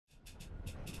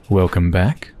Welcome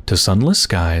back to Sunless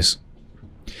Skies.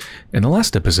 In the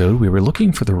last episode, we were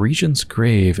looking for the Regent's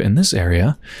grave in this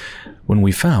area when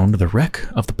we found the wreck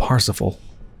of the Parsifal.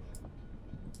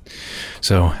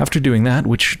 So, after doing that,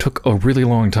 which took a really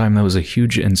long time, that was a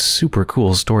huge and super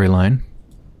cool storyline.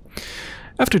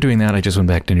 After doing that, I just went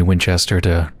back to New Winchester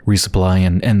to resupply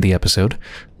and end the episode.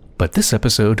 But this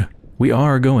episode, we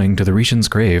are going to the Regent's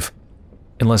grave.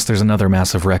 Unless there's another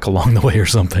massive wreck along the way or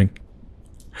something.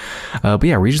 But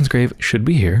yeah, Regent's grave should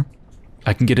be here.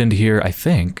 I can get into here, I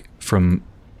think, from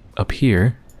up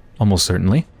here, almost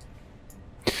certainly.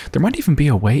 There might even be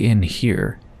a way in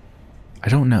here. I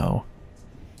don't know.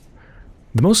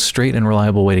 The most straight and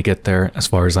reliable way to get there, as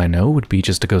far as I know, would be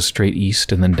just to go straight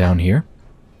east and then down here.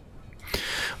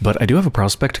 But I do have a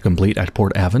prospect to complete at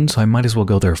Port Avon, so I might as well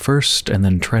go there first and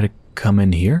then try to come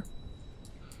in here.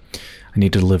 I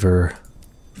need to deliver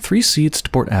 3 seeds to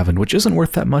Port Avon, which isn't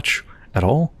worth that much at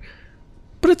all,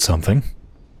 but it's something.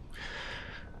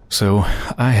 So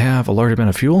I have a large amount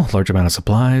of fuel, large amount of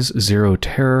supplies, 0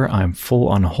 terror, I'm full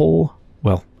on hull.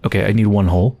 Well, okay, I need 1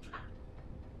 hull.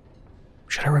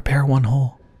 Should I repair 1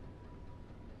 hull?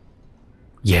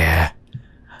 Yeah.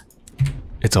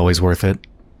 It's always worth it.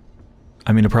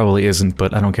 I mean, it probably isn't,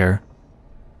 but I don't care.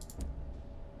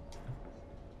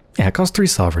 Yeah, it costs 3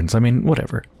 sovereigns, I mean,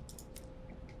 whatever.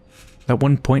 That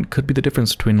 1 point could be the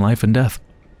difference between life and death.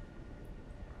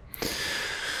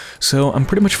 So I'm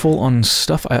pretty much full on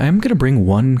stuff. I am going to bring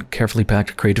 1 carefully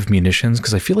packed crate of munitions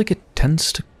because I feel like it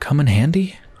tends to come in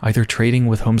handy. Either trading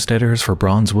with homesteaders for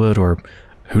bronze wood or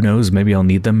who knows, maybe I'll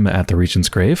need them at the Regent's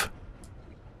grave.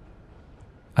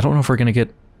 I don't know if we're going to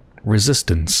get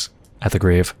resistance at the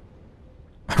grave.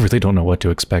 I really don't know what to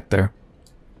expect there.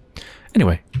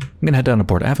 Anyway, I'm going to head down to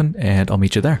Port Avon and I'll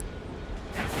meet you there.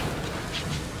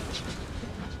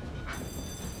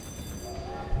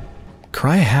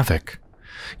 Cry havoc.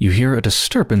 You hear a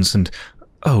disturbance and,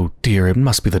 oh dear, it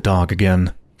must be the dog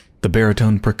again. The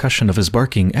baritone percussion of his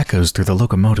barking echoes through the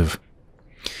locomotive.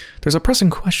 There's a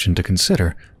pressing question to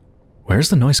consider. Where's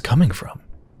the noise coming from?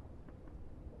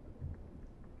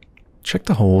 Check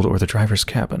the hold or the driver's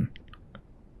cabin.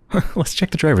 Let's check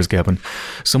the driver's cabin.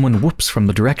 Someone whoops from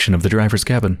the direction of the driver's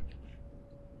cabin.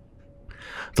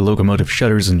 The locomotive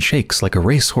shudders and shakes like a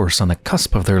racehorse on the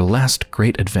cusp of their last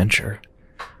great adventure.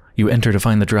 You enter to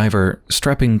find the driver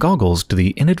strapping goggles to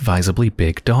the inadvisably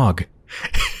big dog.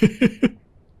 They're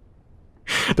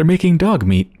making dog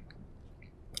meat.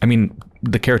 I mean,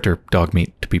 the character dog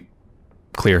meat, to be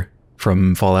clear,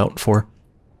 from Fallout 4.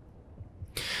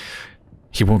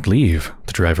 He won't leave,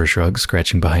 the driver shrugs,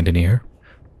 scratching behind an ear.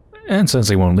 And since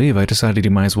he won't leave, I decided he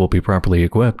might as well be properly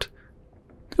equipped.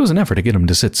 It was an effort to get him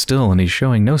to sit still, and he's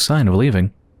showing no sign of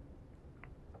leaving.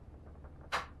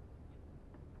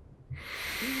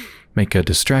 Make a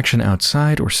distraction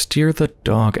outside or steer the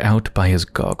dog out by his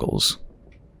goggles.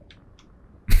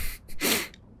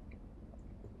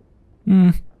 I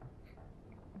don't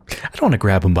want to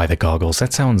grab him by the goggles.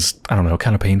 That sounds, I don't know,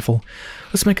 kind of painful.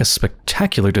 Let's make a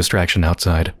spectacular distraction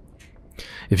outside.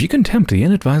 If you can tempt the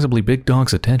inadvisably big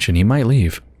dog's attention, he might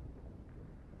leave.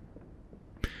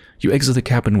 You exit the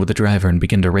cabin with the driver and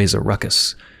begin to raise a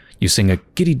ruckus. You sing a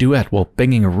giddy duet while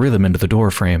banging a rhythm into the door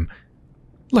frame.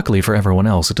 Luckily for everyone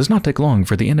else, it does not take long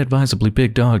for the inadvisably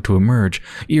big dog to emerge,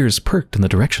 ears perked in the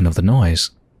direction of the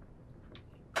noise.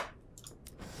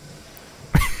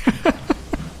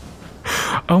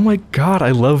 Oh my god,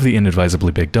 I love the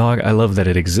inadvisably big dog. I love that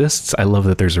it exists. I love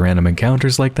that there's random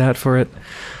encounters like that for it.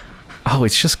 Oh,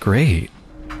 it's just great.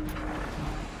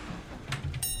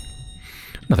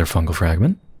 Another fungal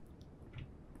fragment.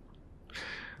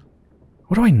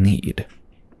 What do I need?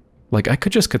 Like, I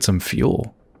could just get some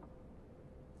fuel.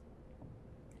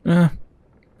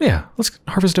 Yeah, let's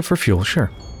harvest it for fuel, sure.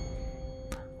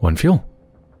 1 fuel.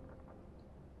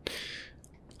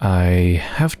 I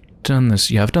have done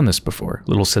this, yeah, I've done this before.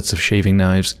 Little sets of shaving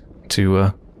knives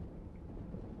to,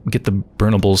 get the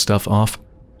burnable stuff off.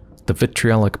 The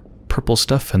vitriolic purple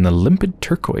stuff and the limpid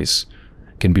turquoise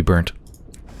can be burnt.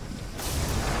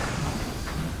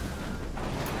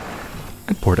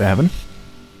 At Port Avon.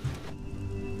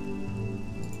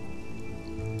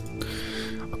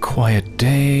 Quiet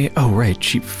day. Oh, right.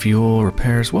 Cheap fuel,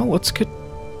 repairs. Well, let's get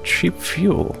cheap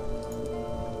fuel.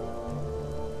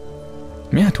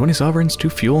 Yeah, 20 sovereigns, 2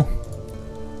 fuel.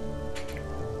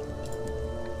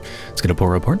 Let's get a poll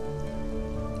report.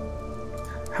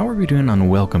 How are we doing on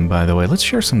welcome, by the way? Let's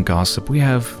share some gossip. We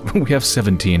have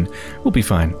 17. We'll be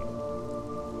fine.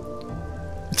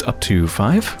 It's up to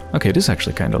 5? Okay, it is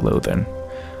actually kind of low then.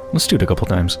 Let's do it a couple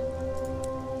times.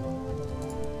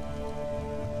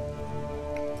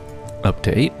 Up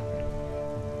to 8.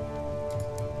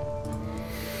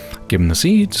 Give him the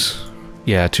seeds.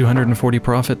 Yeah, 240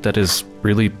 profit. That is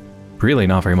really, really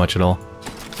not very much at all.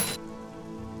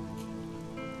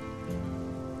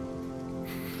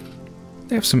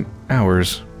 They have some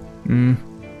hours.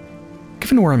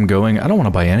 Given where I'm going, I don't want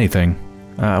to buy anything.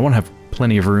 I want to have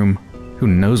plenty of room. Who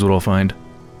knows what I'll find?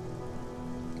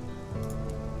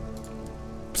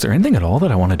 Is there anything at all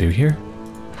that I want to do here?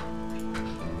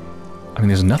 I mean,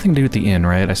 there's nothing to do at the inn,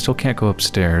 right? I still can't go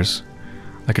upstairs.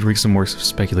 I could read some more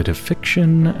speculative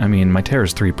fiction. I mean, my terror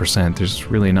is 3%. There's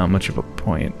really not much of a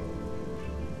point.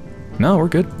 No, we're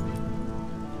good.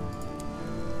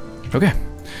 Okay.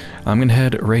 I'm gonna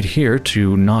head right here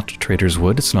to not Trader's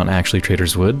Wood. It's not actually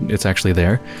Trader's Wood. It's actually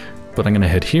there. But I'm gonna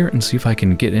head here and see if I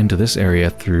can get into this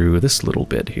area through this little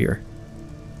bit here.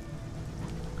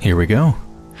 Here we go.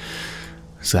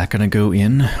 Is that gonna go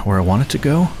in where I want it to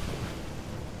go?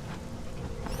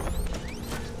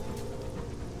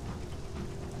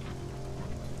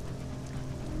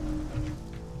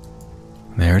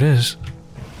 There it is.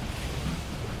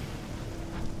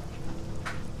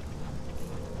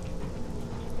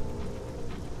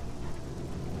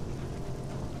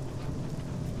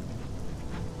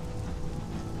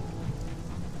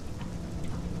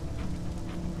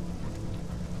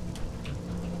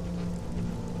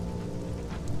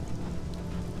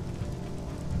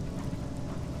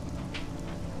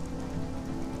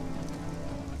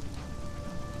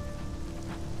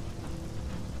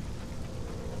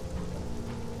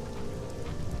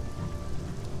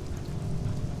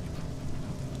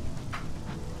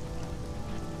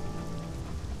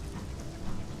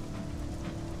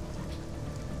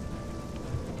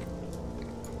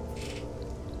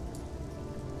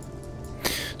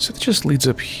 So it just leads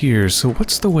up here, so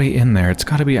what's the way in there? It's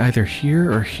gotta be either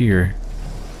here or here.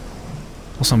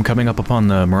 Also, I'm coming up upon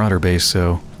the Marauder base,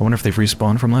 so I wonder if they've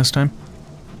respawned from last time?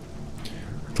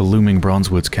 The looming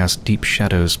bronzewoods cast deep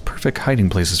shadows, perfect hiding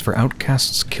places for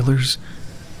outcasts, killers,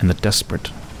 and the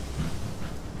desperate.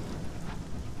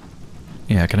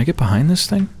 Yeah, can I get behind this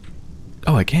thing?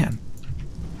 Oh, I can.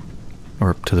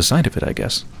 Or to the side of it, I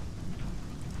guess.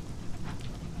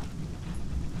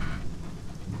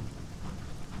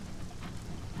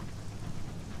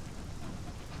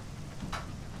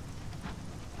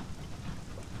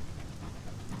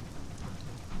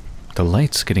 The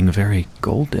light's getting very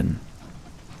golden.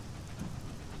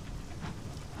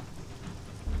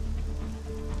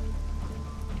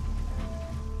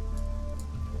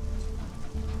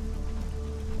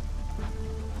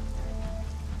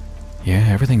 Yeah,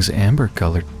 everything's amber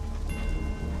colored.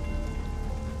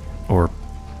 Or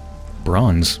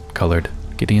bronze colored.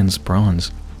 Gideon's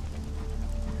bronze.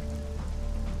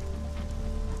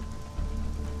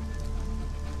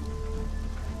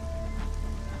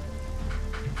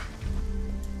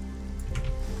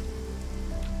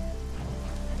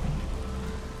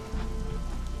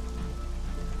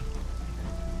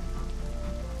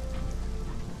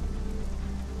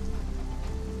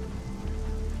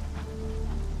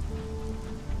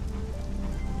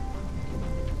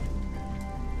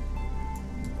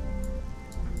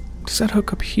 Does that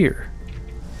hook up here?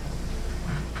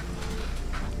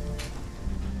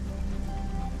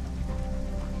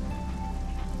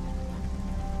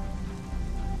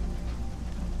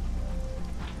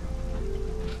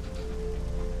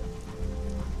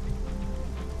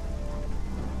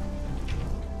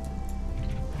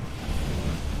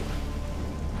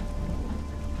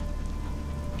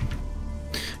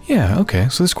 Yeah, okay,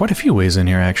 so there's quite a few ways in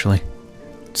here, actually.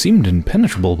 It seemed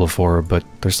impenetrable before, but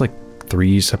there's like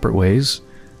 3 separate ways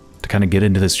to kind of get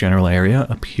into this general area.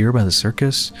 Up here by the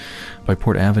circus, by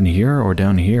Port Avon here, or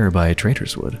down here by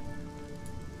Trader's Wood.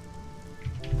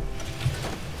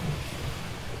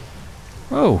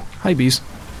 Oh, hi bees.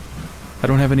 I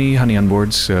don't have any honey on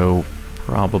board, so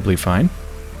probably fine.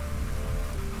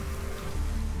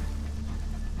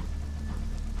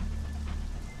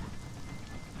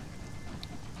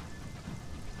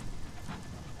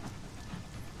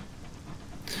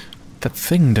 That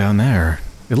thing down there,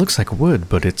 it looks like wood,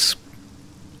 but it's...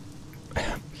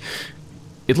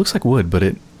 It looks like wood, but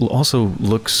it also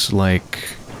looks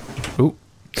like... Oh,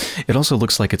 it also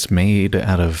looks like it's made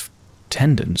out of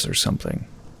tendons or something.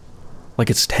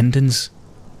 Like it's tendons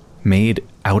made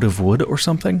out of wood or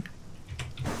something?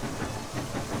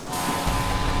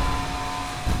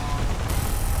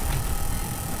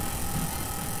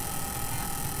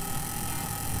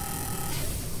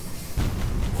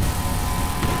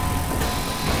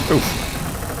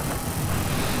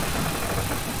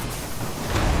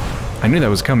 I knew that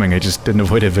was coming, I just didn't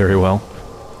avoid it very well.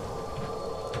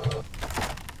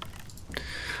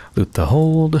 Loot the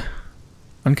hold.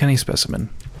 Uncanny specimen.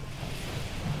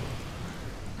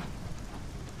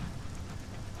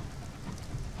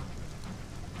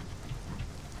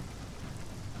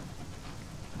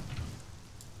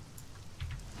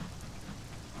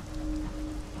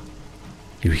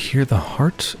 You hear the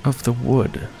heart of the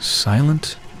wood,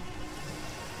 silent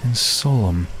and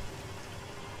solemn.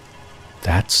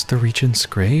 That's the Regent's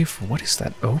grave? What is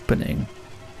that opening?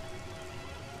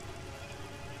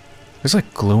 There's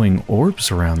like glowing orbs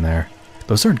around there.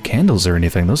 Those aren't candles or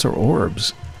anything, those are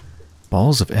orbs.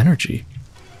 Balls of energy.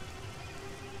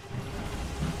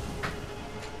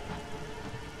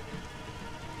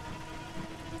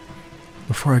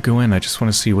 Before I go in, I just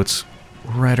want to see what's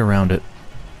right around it.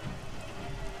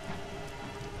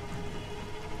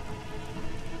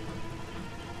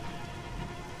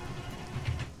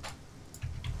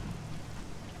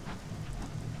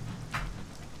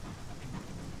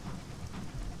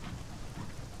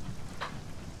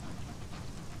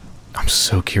 I'm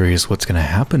so curious what's going to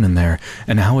happen in there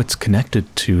and how it's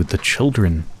connected to the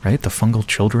children, right? The fungal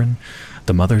children,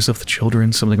 the mothers of the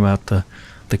children, something about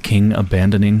the king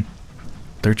abandoning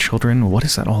their children. What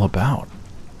is that all about?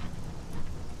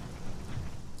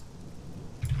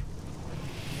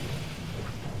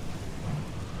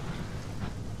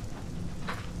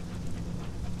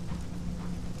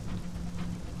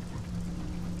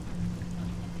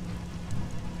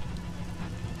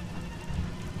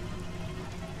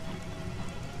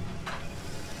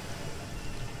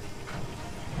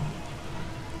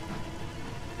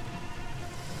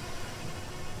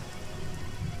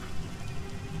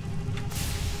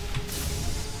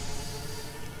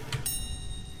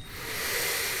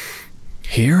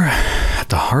 Here, at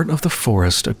the heart of the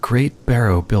forest, a great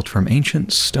barrow built from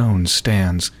ancient stone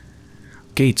stands.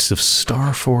 Gates of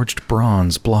star-forged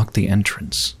bronze block the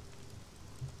entrance.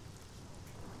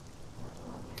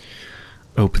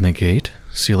 Open the gate,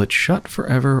 seal it shut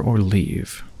forever, or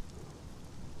leave.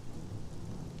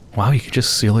 Wow, you could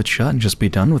just seal it shut and just be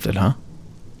done with it, huh?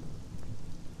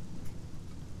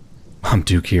 I'm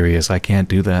too curious, I can't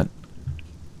do that.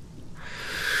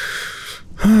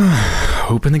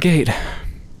 Open the gate.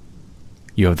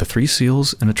 You have the 3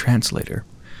 seals and a translator.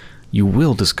 You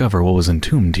will discover what was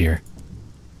entombed here.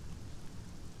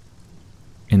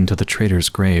 Into the traitor's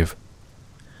grave.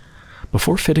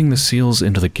 Before fitting the seals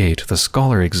into the gate, the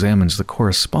scholar examines the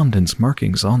correspondence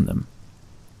markings on them.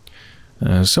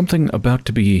 Something about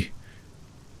to be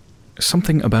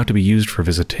used for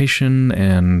visitation,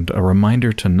 and a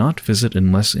reminder to not visit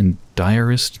unless in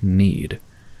direst need.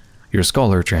 Your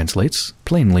scholar translates,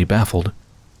 plainly baffled.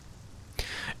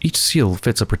 Each seal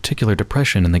fits a particular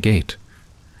depression in the gate.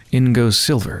 In goes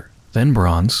silver, then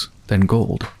bronze, then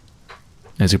gold.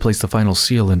 As you place the final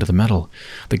seal into the metal,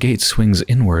 the gate swings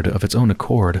inward of its own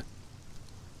accord.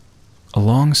 A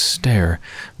long stair,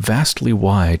 vastly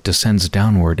wide, descends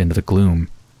downward into the gloom.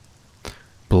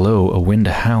 Below, a wind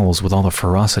howls with all the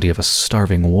ferocity of a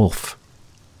starving wolf.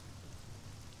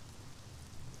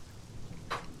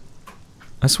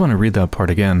 I just want to read that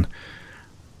part again.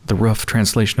 The rough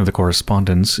translation of the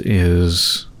correspondence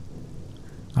is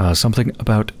something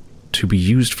about to be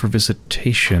used for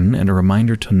visitation and a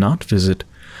reminder to not visit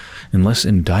unless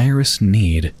in direst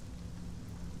need.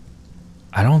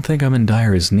 I don't think I'm in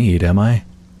direst need, am I?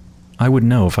 I would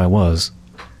know if I was.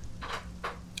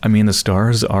 I mean, the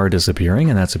stars are disappearing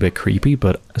and that's a bit creepy,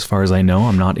 but as far as I know,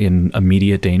 I'm not in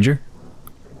immediate danger.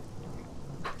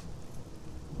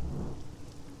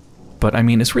 But, I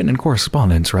mean, it's written in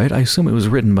correspondence, right? I assume it was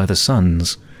written by the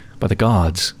suns, by the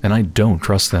gods, and I don't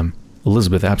trust them.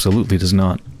 Elizabeth absolutely does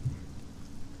not.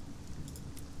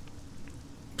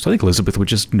 So I think Elizabeth would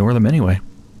just ignore them anyway.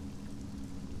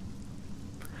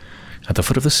 At the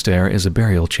foot of the stair is a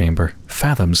burial chamber,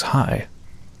 fathoms high.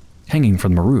 Hanging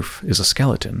from the roof is a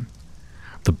skeleton.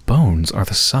 The bones are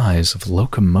the size of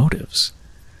locomotives.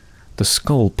 The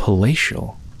skull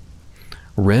palatial.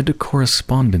 Red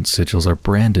correspondence sigils are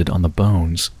branded on the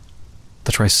bones.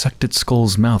 The trisected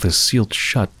skull's mouth is sealed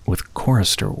shut with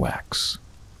chorister wax.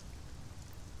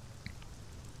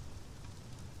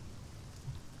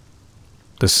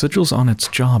 The sigils on its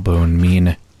jawbone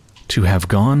mean to have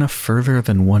gone further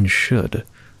than one should,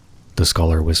 the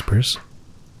scholar whispers.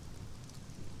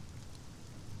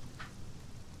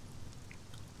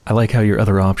 I like how your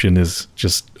other option is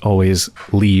just always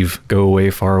leave, go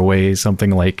away, far away,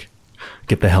 something like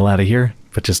get the hell out of here,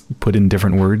 but just put in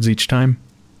different words each time.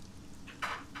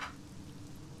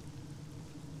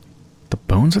 The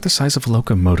bones are the size of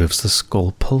locomotives, the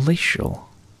skull palatial.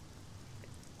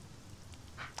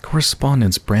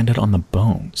 Correspondence branded on the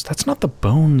bones. That's not the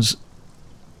bones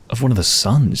of one of the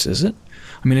suns, is it?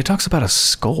 I mean, it talks about a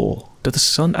skull. I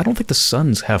don't think the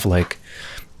suns have, like,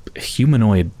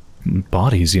 humanoid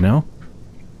bodies, you know?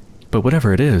 But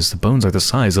whatever it is, the bones are the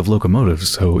size of locomotives,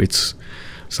 so it's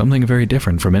something very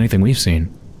different from anything we've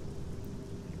seen.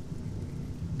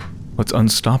 Let's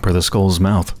unstopper the skull's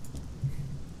mouth.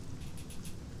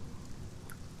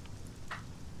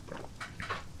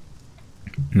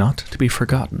 not to be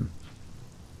forgotten.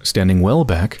 Standing well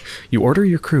back, you order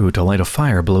your crew to light a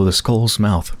fire below the skull's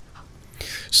mouth.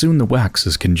 Soon the wax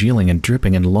is congealing and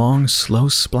dripping in long, slow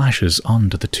splashes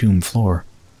onto the tomb floor.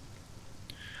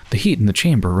 The heat in the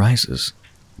chamber rises.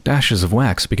 Dashes of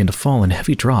wax begin to fall in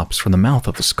heavy drops from the mouth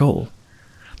of the skull.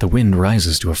 The wind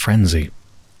rises to a frenzy.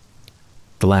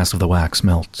 The last of the wax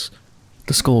melts.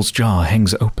 The skull's jaw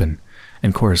hangs open,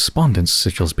 and correspondence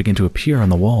sigils begin to appear on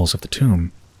the walls of the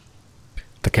tomb.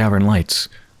 The cavern lights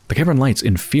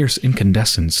in fierce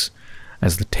incandescence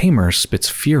as the tamer spits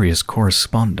furious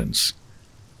correspondence.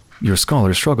 Your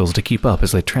scholar struggles to keep up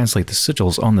as they translate the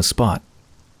sigils on the spot.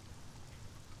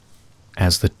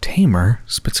 As the tamer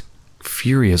spits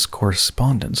furious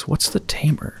correspondence. What's the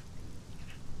tamer?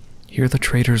 Hear the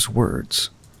trader's words.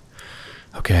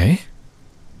 Okay.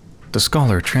 The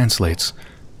scholar translates.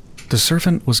 The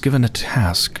servant was given a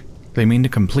task. They mean to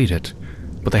complete it,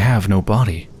 but they have no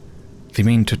body. They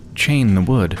mean to chain the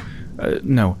wood.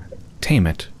 No, tame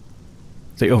it.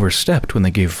 They overstepped when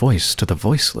they gave voice to the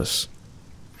voiceless.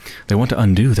 They want to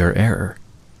undo their error.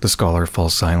 The scholar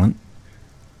falls silent.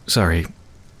 Sorry.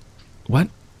 What?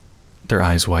 Their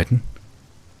eyes widen.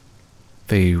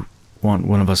 They want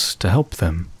one of us to help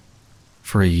them.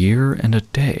 For a year and a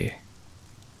day.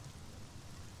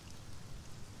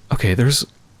 Okay, there's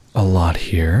a lot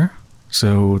here.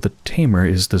 So the tamer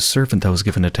is the servant that was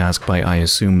given a task by, I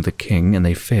assume, the king, and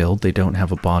they failed. They don't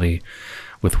have a body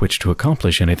with which to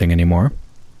accomplish anything anymore.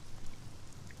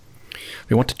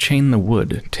 They want to chain the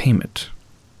wood, tame it,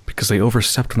 because they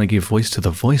overstepped when they gave voice to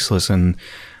the voiceless, and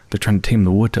they're trying to tame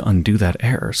the wood to undo that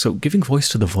error. So giving voice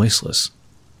to the voiceless.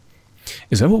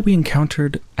 Is that what we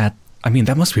encountered at... I mean,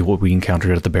 that must be what we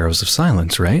encountered at the Barrows of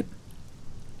Silence, right?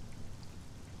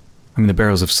 I mean, the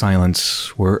Barrows of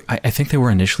Silence were... I think they were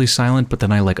initially silent, but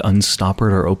then I, like,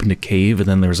 unstoppered or opened a cave, and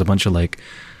then there was a bunch of, like,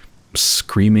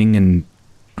 screaming and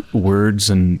words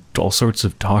and all sorts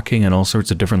of talking and all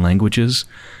sorts of different languages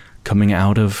coming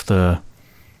out of the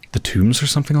tombs or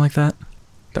something like that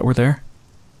were there.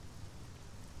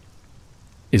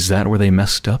 Is that where they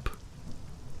messed up?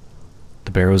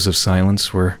 The Barrows of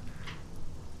Silence were...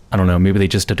 I don't know, maybe they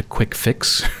just did a quick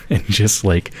fix and just,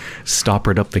 like,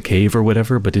 stoppered up the cave or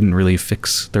whatever, but didn't really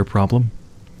fix their problem.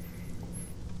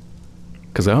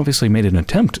 Because they obviously made an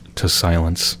attempt to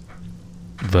silence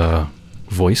the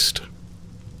voiced.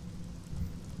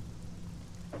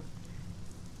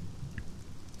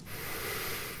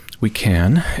 We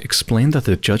can explain that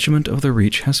the judgment of the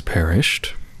Reach has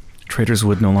perished. Trader's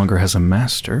Wood no longer has a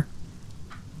master.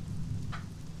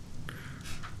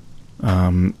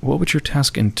 What would your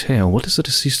task entail? What does a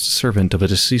deceased servant of a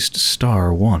deceased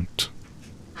star want?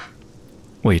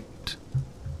 Wait.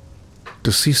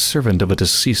 Deceased servant of a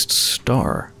deceased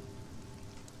star?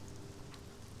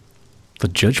 The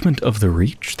judgment of the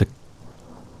Reach? The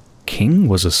king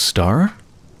was a star?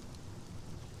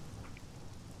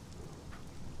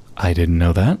 I didn't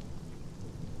know that.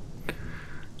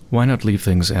 Why not leave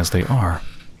things as they are?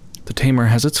 The tamer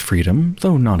has its freedom,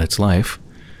 though not its life.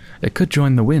 It could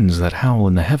join the winds that howl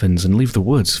in the heavens and leave the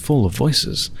woods full of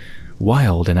voices,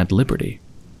 wild and at liberty.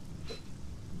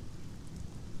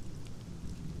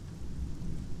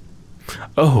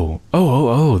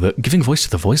 The giving voice to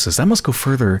the voices. That must go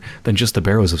further than just the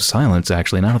Barrows of Silence,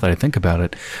 actually, now that I think about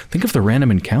it. Think of the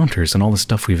random encounters and all the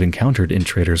stuff we've encountered in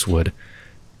Trader's Wood.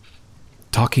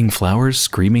 Talking flowers,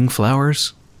 screaming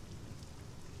flowers,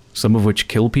 some of which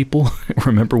kill people.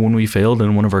 Remember when we failed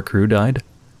and one of our crew died?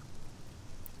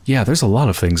 Yeah, there's a lot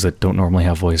of things that don't normally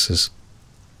have voices.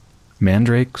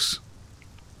 Mandrakes,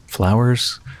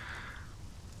 flowers,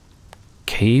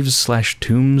 caves slash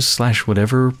tombs slash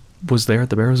whatever was there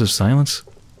at the Barrows of Silence.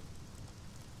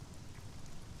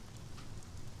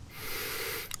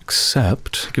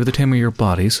 Except, give the tamer your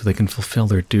body so they can fulfill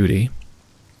their duty.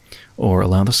 Or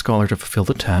allow the scholar to fulfill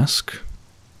the task.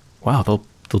 Wow,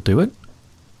 they'll do it?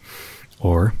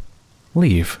 Or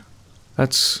leave.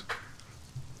 That's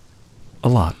a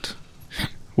lot.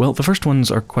 Well, the first ones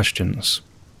are questions.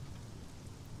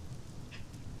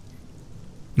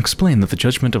 Explain that the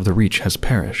judgment of the Reach has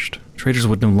perished. Trader's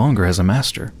Wood no longer has a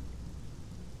master.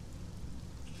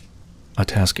 A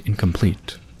task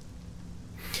incomplete.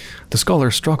 The scholar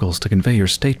struggles to convey your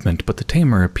statement, but the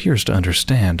tamer appears to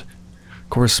understand.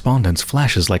 Correspondence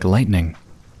flashes like lightning.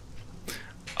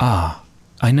 Ah,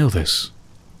 I know this.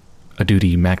 A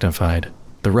duty magnified.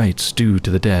 The rights due to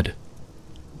the dead.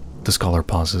 The scholar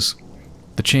pauses.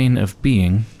 The chain of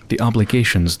being, the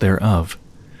obligations thereof.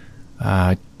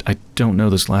 I don't know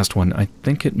this last one. I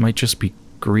think it might just be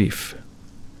grief.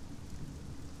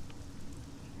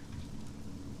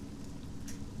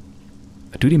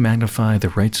 A duty magnify the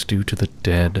rights due to the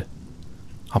dead.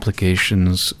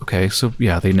 Obligations. Okay, so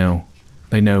yeah, they know.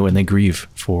 They know and they grieve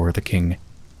for the king.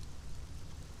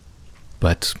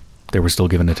 But they were still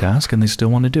given a task and they still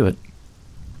want to do it.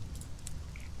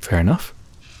 Fair enough.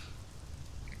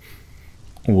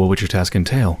 What would your task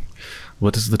entail?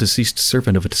 What does the deceased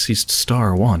servant of a deceased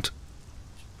star want?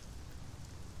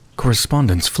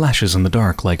 Correspondence flashes in the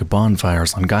dark like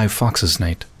bonfires on Guy Fawkes's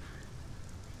night.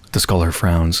 The scholar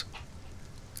frowns.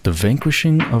 The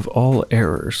vanquishing of all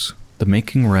errors, the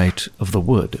making right of the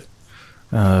wood.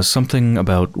 Something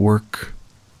about work,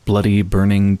 bloody,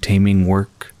 burning, taming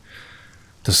work.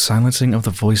 The silencing of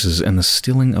the voices and the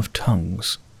stilling of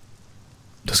tongues.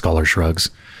 The scholar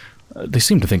shrugs. They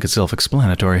seem to think it's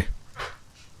self-explanatory.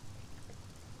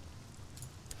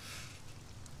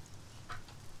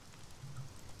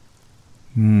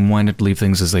 Why not leave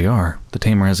things as they are? The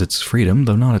tamer has its freedom,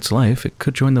 though not its life. It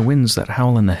could join the winds that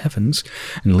howl in the heavens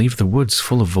and leave the woods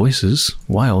full of voices,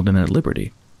 wild and at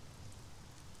liberty.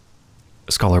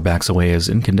 A scholar backs away as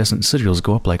incandescent sigils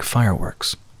go up like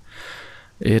fireworks.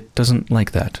 It doesn't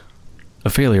like that. A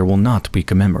failure will not be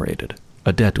commemorated.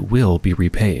 A debt will be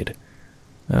repaid.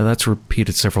 That's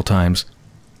repeated several times.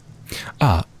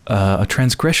 A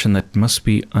transgression that must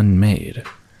be unmade.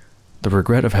 The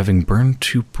regret of having burned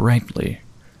too brightly,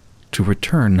 to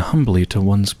return humbly to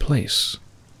one's place.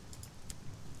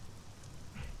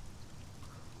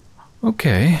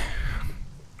 Okay.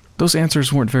 Those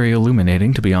answers weren't very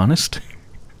illuminating, to be honest.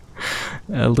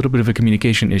 A little bit of a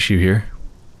communication issue here.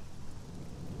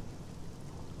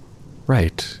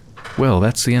 Right. Well,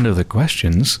 that's the end of the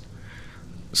questions.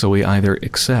 So we either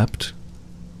accept,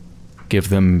 give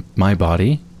them my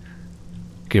body,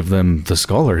 give them the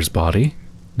scholar's body,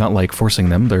 not like forcing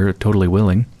them, they're totally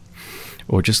willing,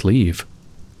 or just leave.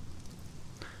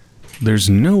 There's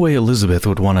no way Elizabeth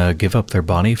would want to give up their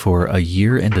body for a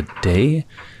year and a day.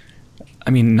 I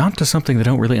mean, not to something they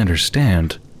don't really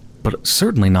understand, but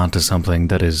certainly not to something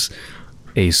that is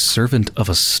a servant of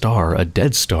a star, a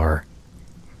dead star.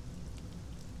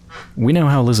 We know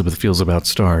how Elizabeth feels about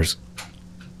stars.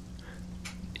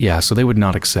 Yeah, so they would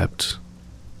not accept.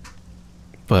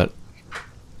 But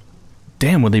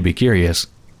damn, would they be curious.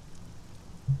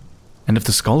 And if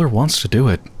the scholar wants to do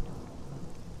it,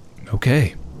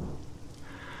 okay.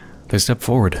 They step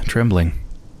forward, trembling.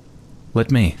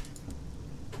 Let me.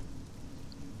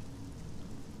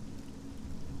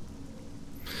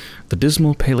 The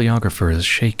dismal paleographer is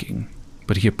shaking,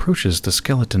 but he approaches the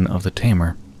skeleton of the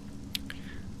tamer.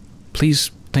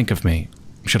 Please think of me,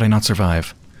 should I not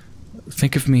survive.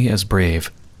 Think of me as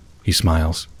brave, he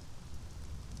smiles.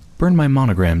 Burn my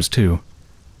monograms, too.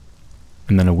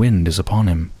 And then a wind is upon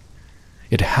him.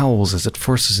 It howls as it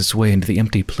forces its way into the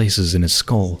empty places in his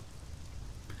skull.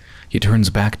 He turns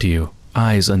back to you,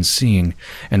 eyes unseeing,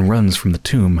 and runs from the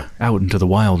tomb out into the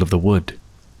wild of the wood.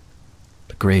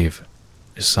 The grave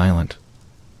is silent.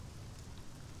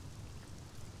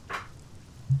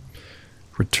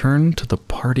 Return to the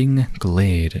parting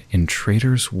glade in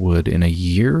Trader's Wood in a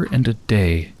year and a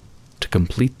day to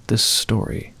complete this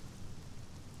story.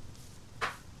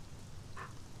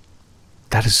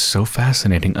 That is so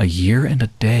fascinating. A year and a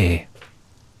day.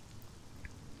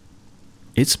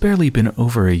 It's barely been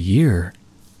over a year.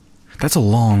 That's a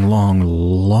long, long,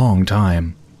 long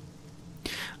time.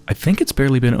 I think it's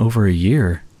barely been over a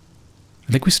year.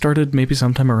 I think we started maybe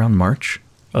sometime around March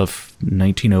of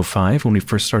 1905 when we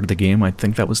first started the game. I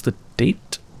think that was the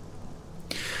date.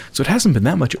 So it hasn't been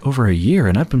that much over a year,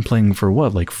 and I've been playing for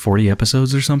what, like 40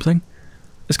 episodes or something?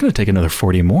 It's going to take another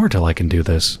 40 more till I can do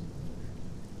this.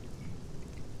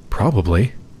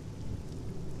 Probably.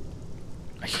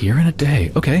 A year and a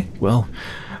day. Okay, well,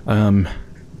 I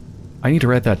need to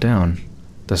write that down.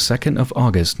 The 2nd of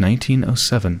August,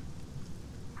 1907.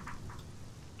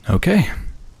 Okay.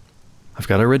 I've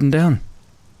got it written down.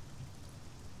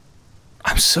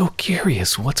 I'm so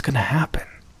curious what's going to happen.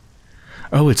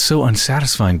 Oh, it's so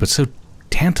unsatisfying, but so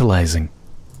tantalizing.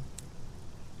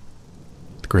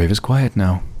 The grave is quiet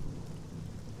now.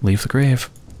 Leave the grave.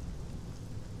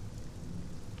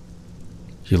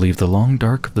 You leave the long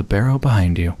dark of the barrow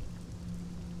behind you.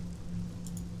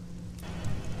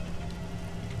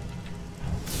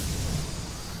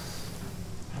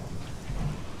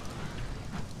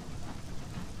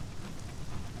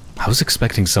 I was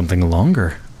expecting something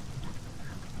longer.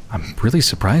 I'm really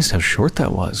surprised how short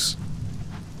that was.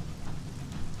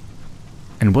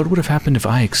 And what would have happened if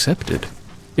I accepted?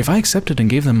 If I accepted and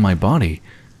gave them my body,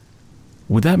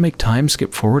 would that make time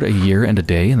skip forward a year and a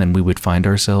day and then we would find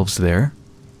ourselves there?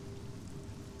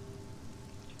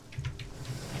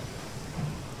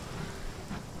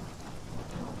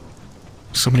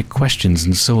 So many questions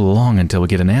and so long until we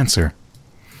get an answer.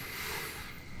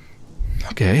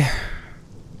 Okay.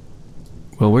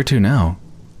 Well, where to now?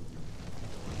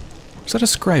 Is that a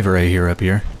scriver I hear up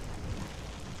here?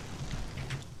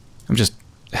 I'm just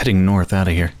heading north out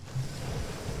of here.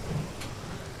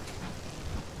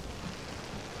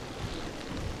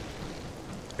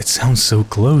 It sounds so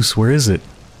close. Where is it?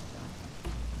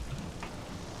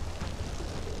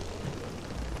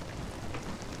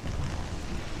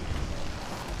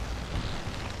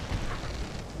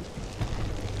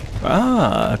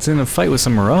 Ah, it's in a fight with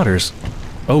some marauders.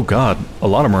 Oh god, a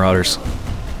lot of marauders.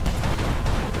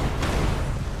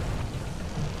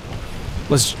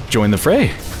 Let's join the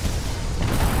fray.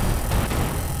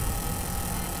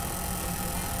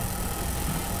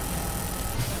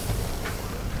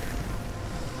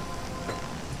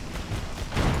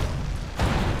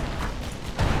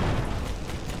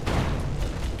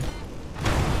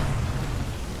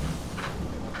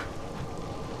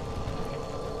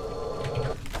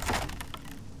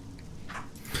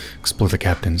 Explore the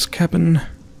captain's cabin.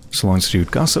 So long as to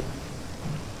gossip.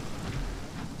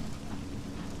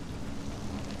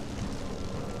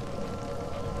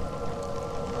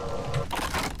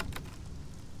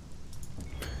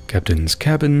 Captain's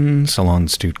cabin, salon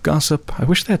stewed gossip. I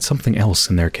wish they had something else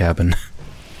in their cabin.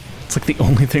 It's like the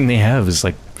only thing they have is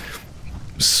like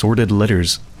sorted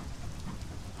letters.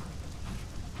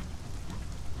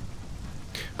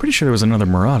 Pretty sure there was another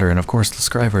marauder, and of course the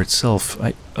scriver itself.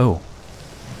 Oh.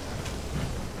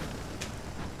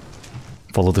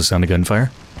 Follow the sound of gunfire.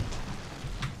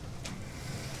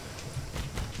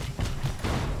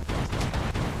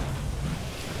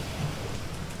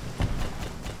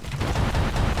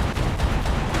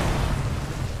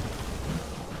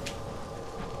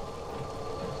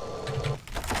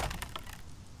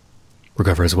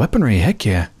 Recover his weaponry, heck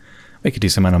yeah. Make a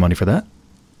decent amount of money for that.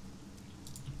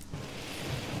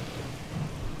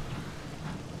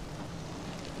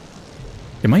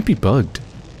 It might be bugged.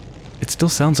 It still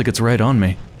sounds like it's right on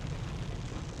me.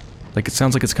 Like it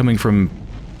sounds like it's coming from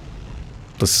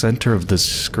the center of the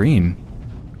screen.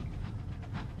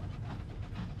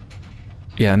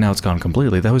 Yeah, now it's gone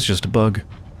completely. That was just a bug.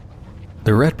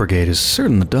 The Rat Brigade is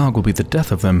certain the dog will be the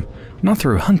death of them, not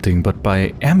through hunting, but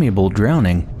by amiable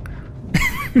drowning.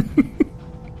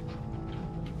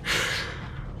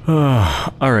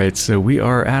 Alright, so we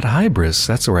are at Hybris.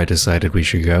 That's where I decided we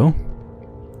should go.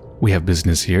 We have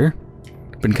business here.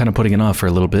 Been kind of putting it off for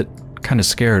a little bit. Kind of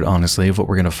scared, honestly, of what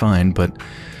we're going to find, but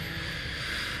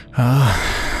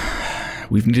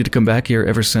we've needed to come back here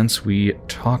ever since we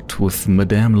talked with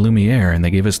Madame Lumiere, and they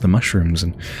gave us the mushrooms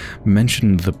and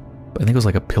mentioned the, I think it was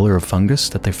like a pillar of fungus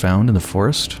that they found in the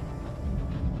forest.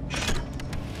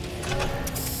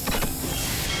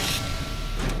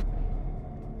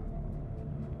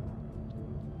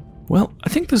 Well, I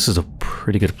think this is a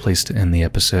pretty good place to end the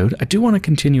episode. I do want to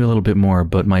continue a little bit more,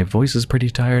 but my voice is pretty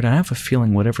tired. I have a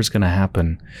feeling whatever's going to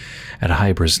happen at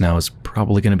Hybris now is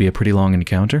probably going to be a pretty long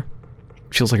encounter.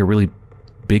 Feels like a really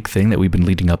big thing that we've been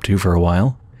leading up to for a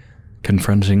while.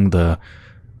 Confronting the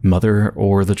mother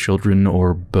or the children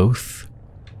or both.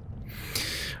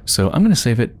 So I'm going to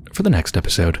save it for the next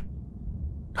episode.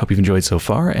 Hope you've enjoyed so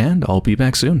far, and I'll be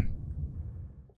back soon.